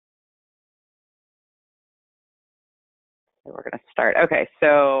We're going to start. Okay,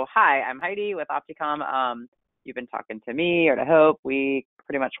 so hi, I'm Heidi with Opticom. You've been talking to me or to Hope. We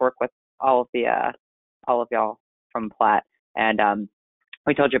pretty much work with all of y'all from Platt, and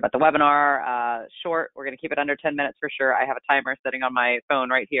we told you about the webinar. Short. We're going to keep it under 10 minutes for sure. I have a timer sitting on my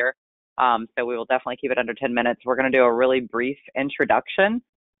phone right here, so we will definitely keep it under 10 minutes. We're going to do a really brief introduction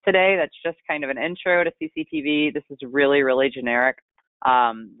today. That's just kind of an intro to CCTV. This is really, really generic,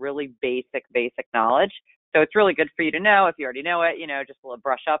 really basic knowledge. So it's really good for you to know if you already know it, just a little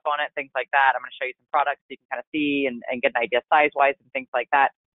brush up on it, things like that. I'm going to show you some products so you can kind of see and get an idea size-wise and things like that.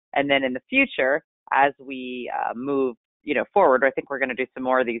 And then in the future, as we move, forward, I think we're going to do some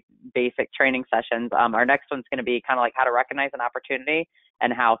more of these basic training sessions. Our next one's going to be kind of like how to recognize an opportunity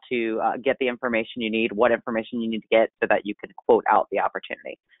and how to get the information you need, what information you need to get so that you can quote out the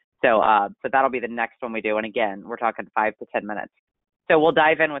opportunity. So that'll be the next one we do. And again, we're talking 5 to 10 minutes. So we'll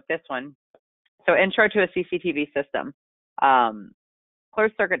dive in with this one. So intro to a CCTV system.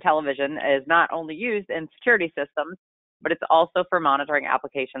 Closed circuit television is not only used in security systems, but it's also for monitoring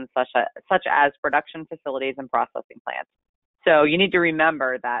applications such as production facilities and processing plants. So you need to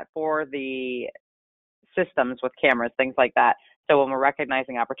remember that for the systems with cameras, things like that, so when we're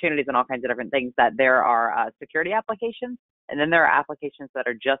recognizing opportunities and all kinds of different things, that there are security applications, and then there are applications that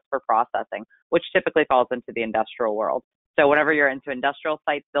are just for processing, which typically falls into the industrial world. So whenever you're into industrial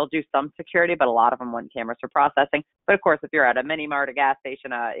sites, they'll do some security, but a lot of them want cameras for processing. But of course, if you're at a mini mart, a gas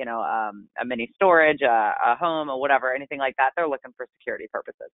station, a mini storage, a home, or whatever, anything like that, they're looking for security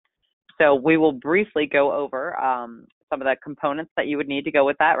purposes. So we will briefly go over some of the components that you would need to go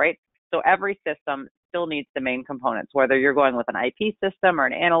with that, right? So every system still needs the main components, whether you're going with an IP system or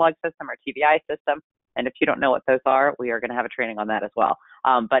an analog system or TVI system. And if you don't know what those are, we are going to have a training on that as well.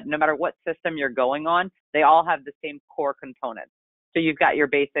 But no matter what system you're going on, they all have the same core components. So you've got your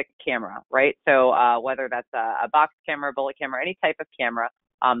basic camera, right? So whether that's a box camera, bullet camera, any type of camera,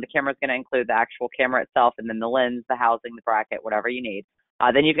 the camera is going to include the actual camera itself and then the lens, the housing, the bracket, whatever you need.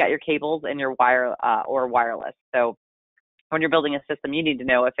 Then you've got your cables and your wire or wireless. So when you're building a system, you need to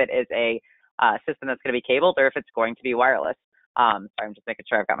know if it is a system that's going to be cabled or if it's going to be wireless. Sorry, I'm just making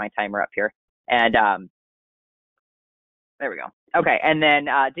sure I've got my timer up here. And there we go. Okay, and then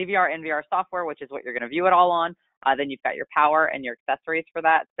DVR, NVR software, which is what you're going to view it all on. Then you've got your power and your accessories for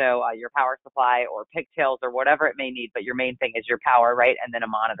that. So your power supply or pigtails or whatever it may need, but your main thing is your power, right? And then a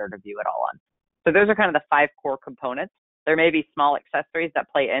monitor to view it all on. So those are kind of the 5 core components. There may be small accessories that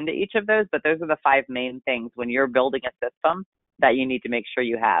play into each of those, but those are the 5 main things when you're building a system that you need to make sure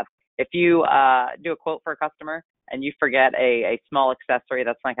you have. If you do a quote for a customer and you forget a small accessory,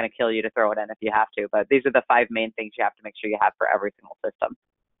 that's not going to kill you to throw it in if you have to. But these are the 5 main things you have to make sure you have for every single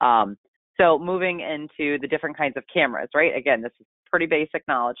system. So moving into the different kinds of cameras, right? Again, this is pretty basic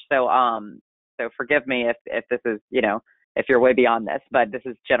knowledge. So so forgive me if this is, if you're way beyond this, but this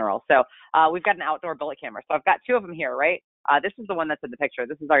is general. So we've got an outdoor bullet camera. So I've got 2 of them here, right? This is the one that's in the picture.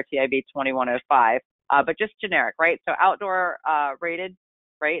 This is our TIB 2105, but just generic, right? So outdoor rated,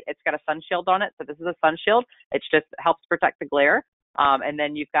 right? It's got a sun shield on it. So this is a sun shield. It just helps protect the glare. And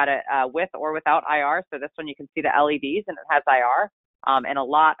then you've got it with or without IR. So this one you can see the LEDs and it has IR. And a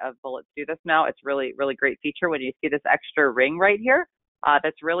lot of bullets do this now. It's really, really great feature when you see this extra ring right here.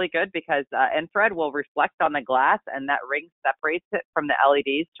 That's really good because infrared will reflect on the glass and that ring separates it from the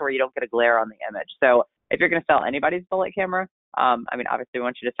LEDs to where you don't get a glare on the image. So if you're going to sell anybody's bullet camera, obviously we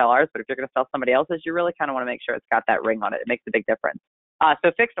want you to sell ours, but if you're going to sell somebody else's, you really kind of want to make sure it's got that ring on it. It makes a big difference.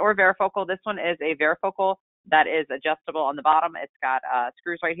 So fixed or varifocal, this one is a varifocal that is adjustable on the bottom. It's got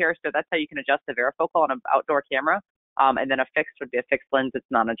screws right here. So that's how you can adjust the varifocal on an outdoor camera. And then a fixed would be a fixed lens. It's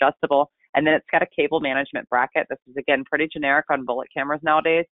non-adjustable. And then it's got a cable management bracket. This is, again, pretty generic on bullet cameras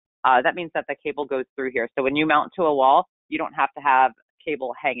nowadays. That means that the cable goes through here. So when you mount to a wall, you don't have to have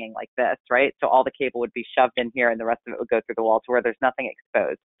cable hanging like this, right? So all the cable would be shoved in here and the rest of it would go through the wall to where there's nothing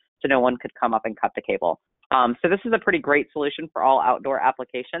exposed. So no one could come up and cut the cable. So this is a pretty great solution for all outdoor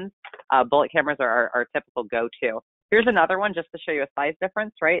applications. Bullet cameras are our typical go-to. Here's another one just to show you a size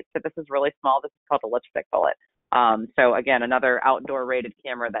difference, right? So this is really small. This is called a lipstick bullet. So again, another outdoor rated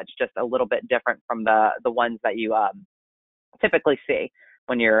camera that's just a little bit different from the ones that you typically see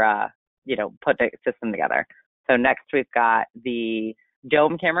when you're put the system together. So next we've got the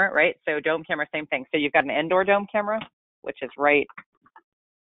dome camera, right? So dome camera, same thing. So you've got an indoor dome camera, which is right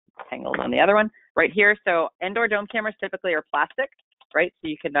tangled on the other one right here. So indoor dome cameras typically are plastic, right? So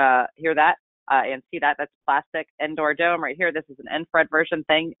you can hear that and see that. That's plastic indoor dome right here. This is an infrared version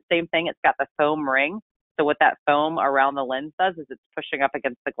thing. Same thing. It's got the foam ring. So what that foam around the lens does is it's pushing up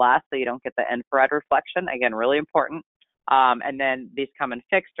against the glass so you don't get the infrared reflection. Again, really important. And then these come in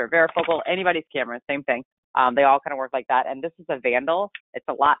fixed or varifocal, anybody's camera, same thing. They all kind of work like that. And this is a Vandal. It's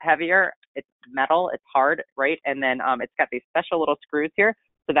a lot heavier. It's metal. It's hard, right? And then it's got these special little screws here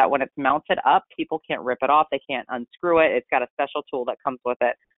so that when it's mounted up, people can't rip it off. They can't unscrew it. It's got a special tool that comes with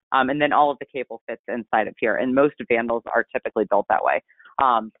it. And then all of the cable fits inside of here. And most Vandals are typically built that way.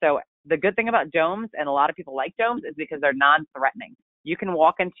 So the good thing about domes, and a lot of people like domes, is because they're non-threatening. You can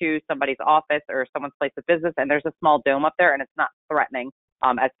walk into somebody's office or someone's place of business and there's a small dome up there and it's not threatening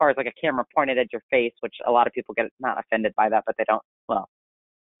as far as like a camera pointed at your face, which a lot of people get not offended by that, but they don't, well,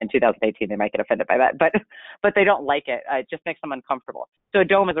 in 2018, they might get offended by that, but they don't like it. It just makes them uncomfortable. So a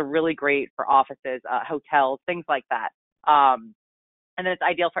dome is a really great for offices, hotels, things like that. And then it's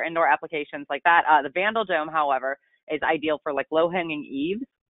ideal for indoor applications like that. The Vandal dome, however, is ideal for like low-hanging eaves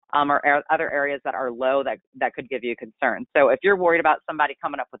or other areas that are low that could give you concern. So if you're worried about somebody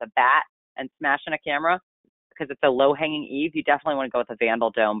coming up with a bat and smashing a camera because it's a low-hanging eave, you definitely want to go with a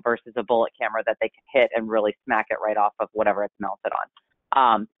Vandal dome versus a bullet camera that they can hit and really smack it right off of whatever it's mounted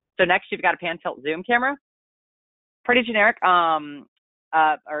on. So next, you've got a pan tilt zoom camera. Pretty generic,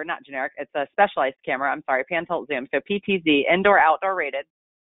 or not generic, it's a specialized camera. I'm sorry, pan tilt zoom. So PTZ, indoor, outdoor rated,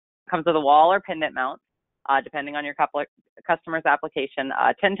 comes with a wall or pendant mount, depending on your customer's application.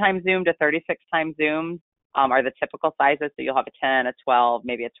 10 times zoom to 36 times zoom are the typical sizes. So you'll have a 10, a 12,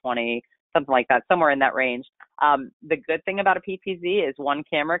 maybe a 20, something like that, somewhere in that range. The good thing about a PTZ is one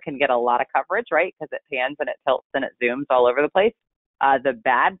camera can get a lot of coverage, right? Because it pans and it tilts and it zooms all over the place. The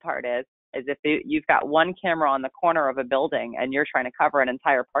bad part is if you've got one camera on the corner of a building and you're trying to cover an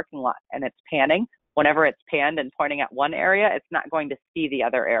entire parking lot and it's panning, whenever it's panned and pointing at one area, it's not going to see the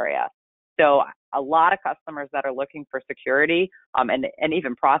other area. So a lot of customers that are looking for security and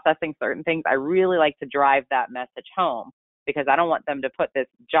even processing certain things, I really like to drive that message home because I don't want them to put this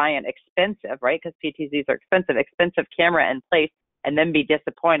giant expensive, right? Because PTZs are expensive camera in place and then be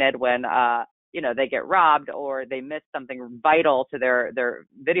disappointed when, they get robbed or they miss something vital to their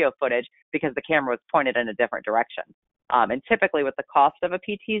video footage because the camera was pointed in a different direction. And typically with the cost of a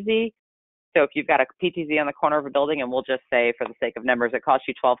PTZ, so if you've got a PTZ on the corner of a building, and we'll just say for the sake of numbers, it costs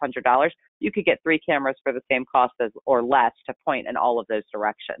you $1,200, you could get 3 cameras for the same cost or less to point in all of those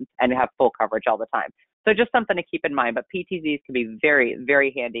directions and have full coverage all the time. So just something to keep in mind, but PTZs can be very,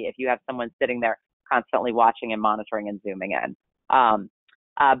 very handy if you have someone sitting there constantly watching and monitoring and zooming in.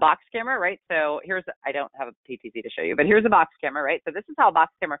 Box camera, right? So I don't have a PTZ to show you, but here's a box camera, right? So this is how a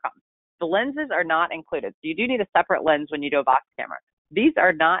box camera comes. The lenses are not included. So you do need a separate lens when you do a box camera. These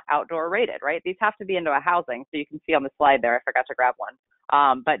are not outdoor rated, right? These have to be into a housing. So you can see on the slide there, I forgot to grab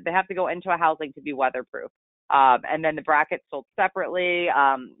one. But they have to go into a housing to be weatherproof. And then the brackets sold separately.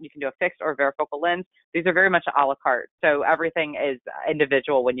 You can do a fixed or varifocal lens. These are very much a la carte. So everything is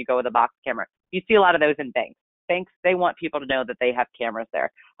individual when you go with a box camera. You see a lot of those in banks. Banks, they want people to know that they have cameras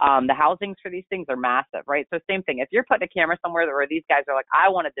there. The housings for these things are massive, right? So same thing. If you're putting a camera somewhere where these guys are like, I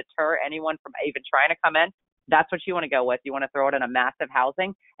want to deter anyone from even trying to come in, that's what you want to go with. You want to throw it in a massive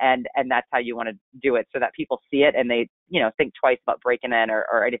housing, and that's how you want to do it so that people see it and they, think twice about breaking in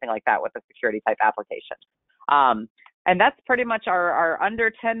or anything like that with a security type application. And that's pretty much our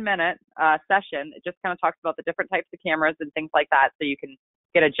under 10-minute session. It just kind of talks about the different types of cameras and things like that, so you can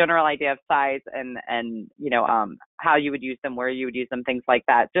get a general idea of size and how you would use them, where you would use them, things like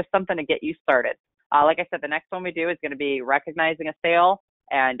that. Just something to get you started. Like I said, the next one we do is going to be recognizing a sale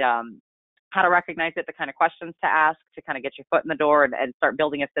and how to recognize it, the kind of questions to ask to kind of get your foot in the door and start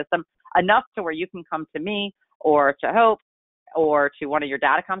building a system enough to where you can come to me or to Hope or to one of your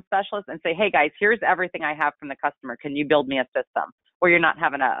Datacom specialists and say, hey guys, here's everything I have from the customer. Can you build me a system? Where you're not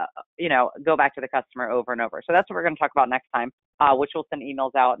having to, go back to the customer over and over. So that's what we're going to talk about next time, which we'll send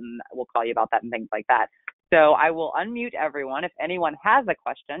emails out and we'll call you about that and things like that. So I will unmute everyone. If anyone has a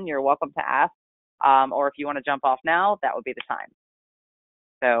question, you're welcome to ask. Or if you want to jump off now, that would be the time.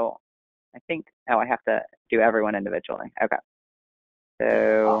 So I think, I have to do everyone individually. Okay.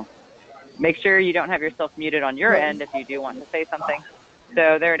 So make sure you don't have yourself muted on your end if you do want to say something.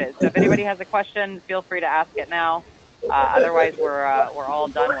 So there it is. So if anybody has a question, feel free to ask it now. Otherwise, we're all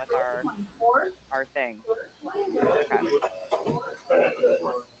done with our thing.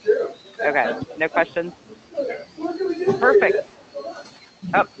 Okay. No questions? Perfect.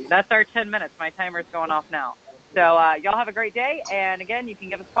 Oh, that's our 10 minutes. My timer's going off now. So y'all have a great day. And again, you can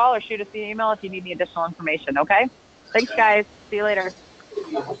give us a call or shoot us an email if you need any additional information. Okay? Thanks, guys. See you later.